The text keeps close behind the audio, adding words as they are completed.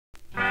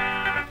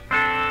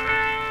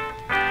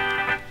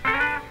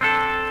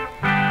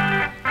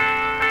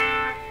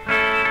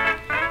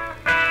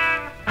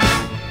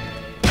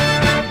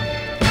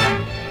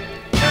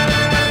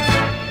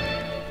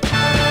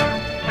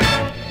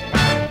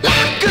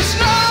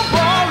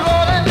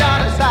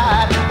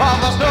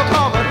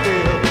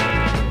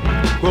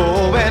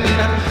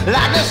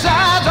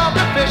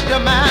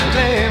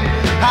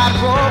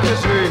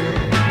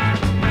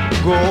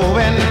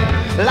going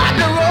like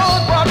the road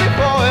brought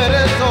before it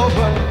is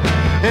open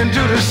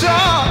into the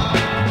sun.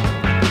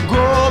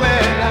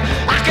 Going,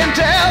 I can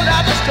tell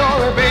that the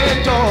story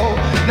being told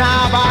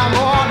now by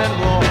morning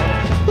war.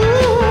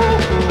 Ooh,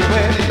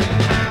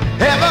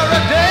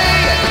 every day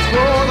it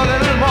grows a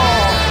little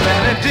more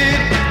than it did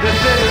the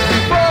day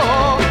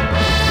before.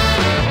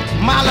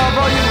 My love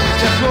for you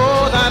just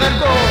goes and it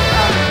goes.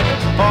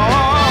 Oh,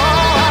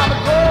 how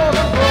it goes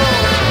and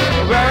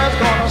goes. Where it's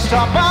gonna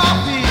stop our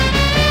feet,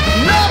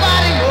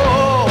 nobody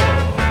knows.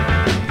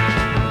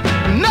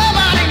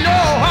 Nobody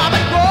knows how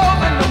it goes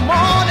in the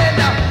morning.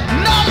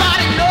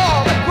 Nobody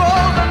knows it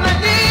grows in the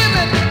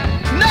evening.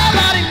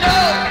 Nobody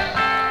knows.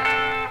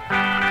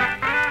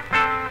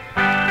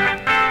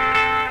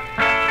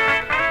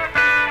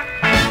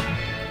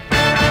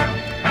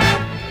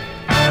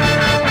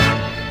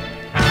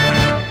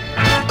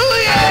 Ooh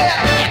yeah,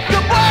 the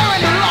boy when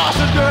he lost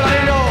his girl, I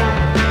know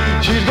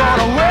she's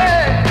gonna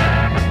wait,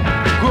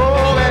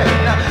 growing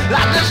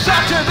like the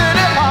suckers in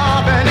his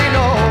heart, and he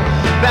know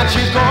that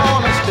she's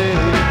gonna stay.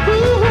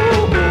 Ooh,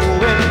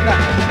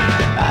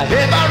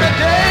 every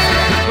day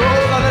it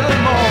grows a little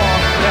more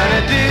than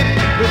it did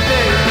the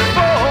day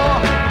before.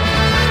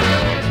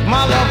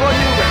 My love for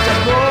you, it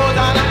just goes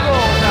and it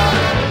goes now.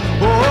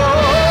 Oh,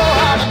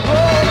 how it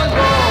goes and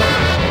goes.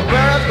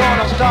 Where it's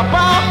gonna stop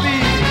our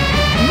feet,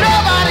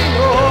 nobody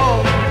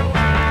knows.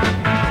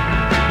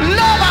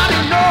 Nobody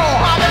knows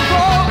how it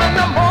goes in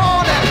the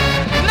morning.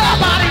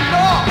 Nobody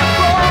knows it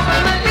goes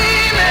in the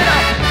evening.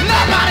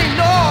 Nobody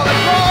knows it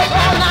goes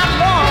all night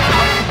long.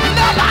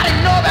 Nobody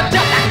knows it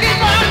just to keep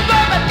on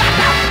going.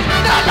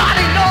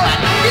 Nobody knows it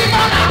keep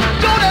on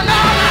doing it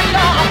all night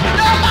long.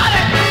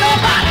 Nobody knows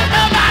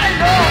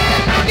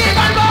it keep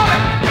on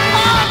going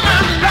all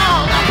night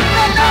long.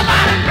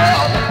 Nobody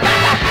knows it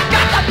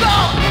got to go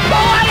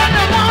in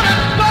the morning,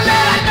 go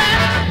late at night.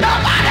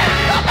 Nobody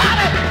knows.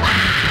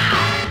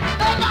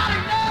 Nobody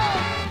knows.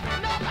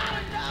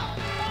 Nobody knows.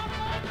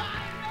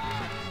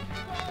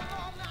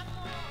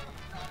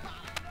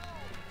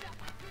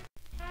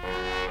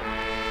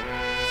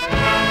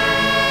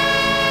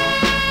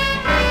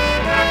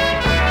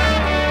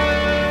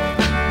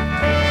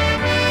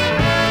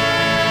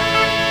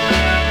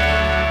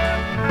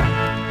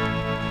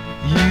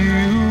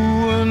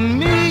 You and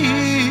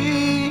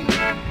me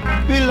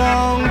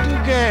belong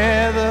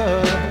together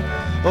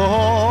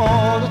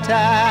all the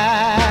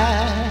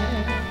time.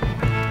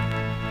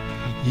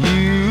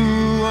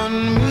 You and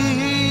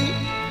me,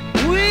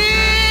 we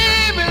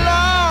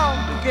belong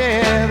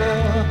together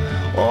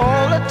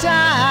all the time.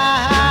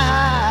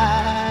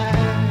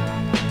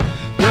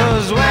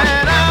 'Cause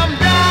when I'm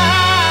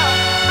down,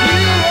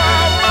 you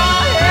are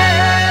my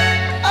head.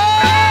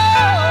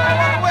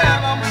 Oh, when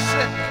I'm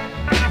sick,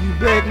 you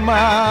beg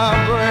my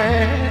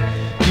bread.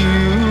 You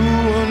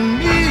and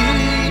me,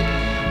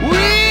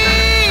 we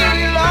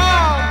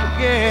belong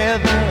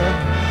together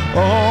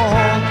all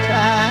the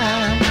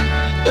time.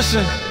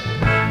 Listen,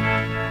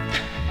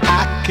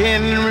 I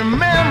can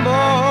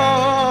remember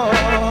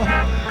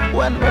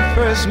when we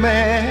first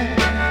met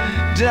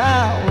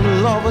down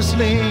Lover's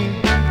Lane.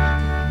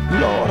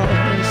 Lord have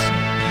mercy,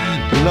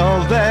 the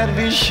love that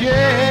we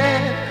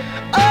shared.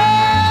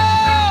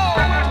 Oh,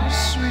 it was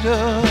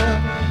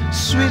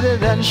sweeter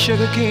than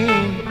sugar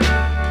cane.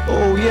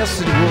 Oh yes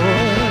it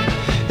was.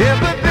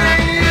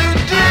 Everything you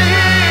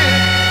did,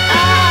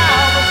 I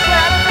was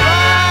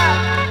satisfied,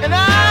 and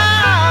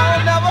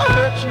I'll never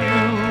hurt you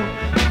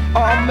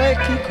or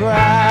make you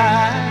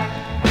cry.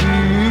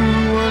 You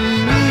and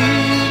me,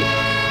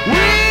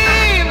 we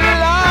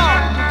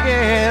belong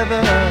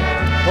together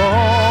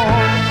all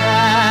the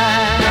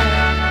time.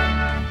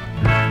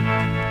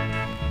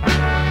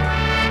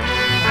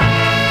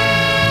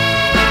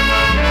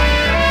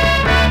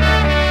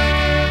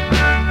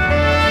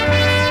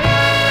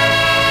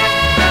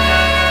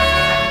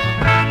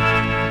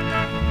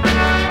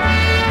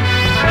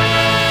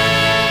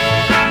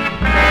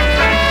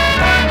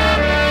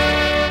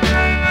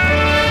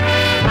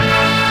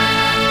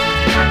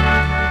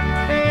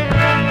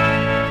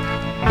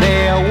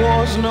 There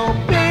was no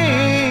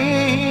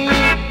pain,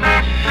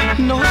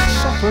 no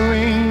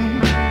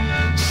suffering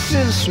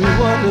since we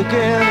were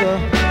together.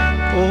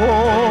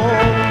 Oh,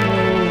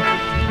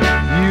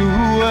 you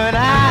and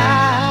I,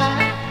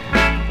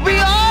 we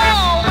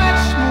all went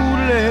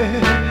smoothly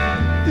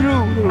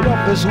through the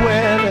roughest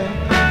weather.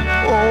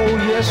 Oh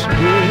yes we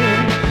did.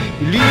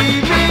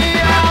 Leave me